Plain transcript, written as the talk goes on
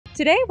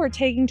Today, we're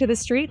taking to the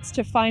streets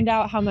to find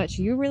out how much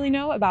you really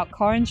know about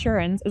car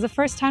insurance as a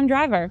first-time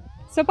driver.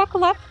 So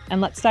buckle up and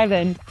let's dive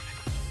in.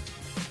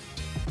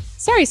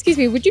 Sorry, excuse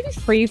me, would you be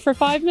free for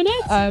 5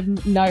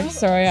 minutes? No,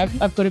 sorry,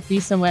 I've got to be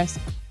somewhere.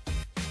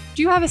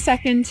 Do you have a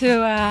second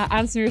to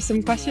answer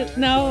some questions?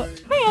 No?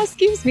 Hey,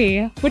 excuse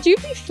me. Would you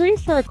be free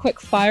for a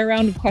quick fire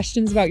round of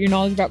questions about your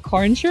knowledge about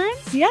car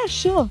insurance? Yeah,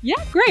 sure. Yeah,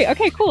 great.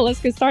 Okay, cool. Let's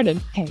get started.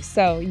 Okay,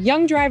 so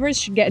young drivers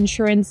should get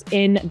insurance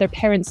in their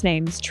parents'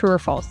 names. True or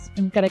false?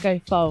 I'm gonna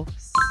go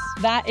false.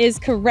 That is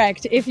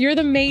correct. If you're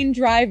the main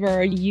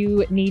driver,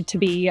 you need to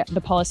be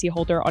the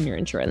policyholder on your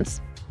insurance.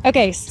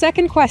 Okay,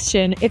 second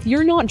question. If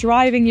you're not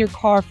driving your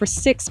car for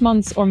 6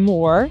 months or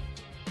more,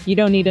 you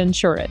don't need to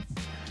insure it.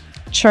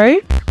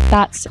 True?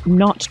 That's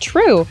not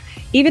true.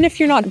 Even if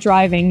you're not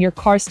driving, your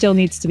car still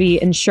needs to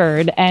be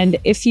insured. And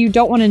if you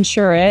don't want to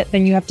insure it,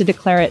 then you have to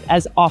declare it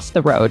as off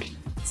the road.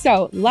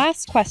 So,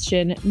 last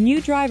question. New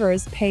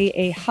drivers pay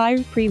a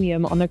higher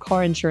premium on their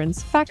car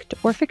insurance. Fact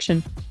or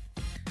fiction?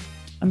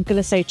 I'm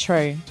gonna say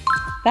true.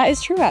 That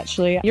is true,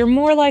 actually. You're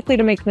more likely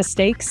to make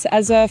mistakes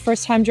as a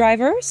first-time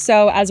driver,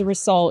 so as a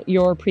result,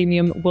 your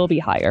premium will be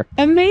higher.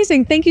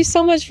 Amazing. Thank you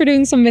so much for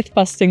doing some myth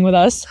busting with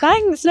us.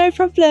 Thanks, no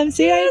problem.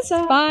 See you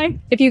later. Bye.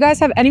 If you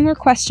guys have any more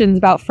questions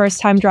about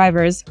first-time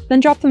drivers, then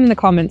drop them in the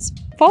comments.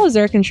 Follow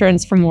Zurich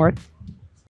Insurance for more.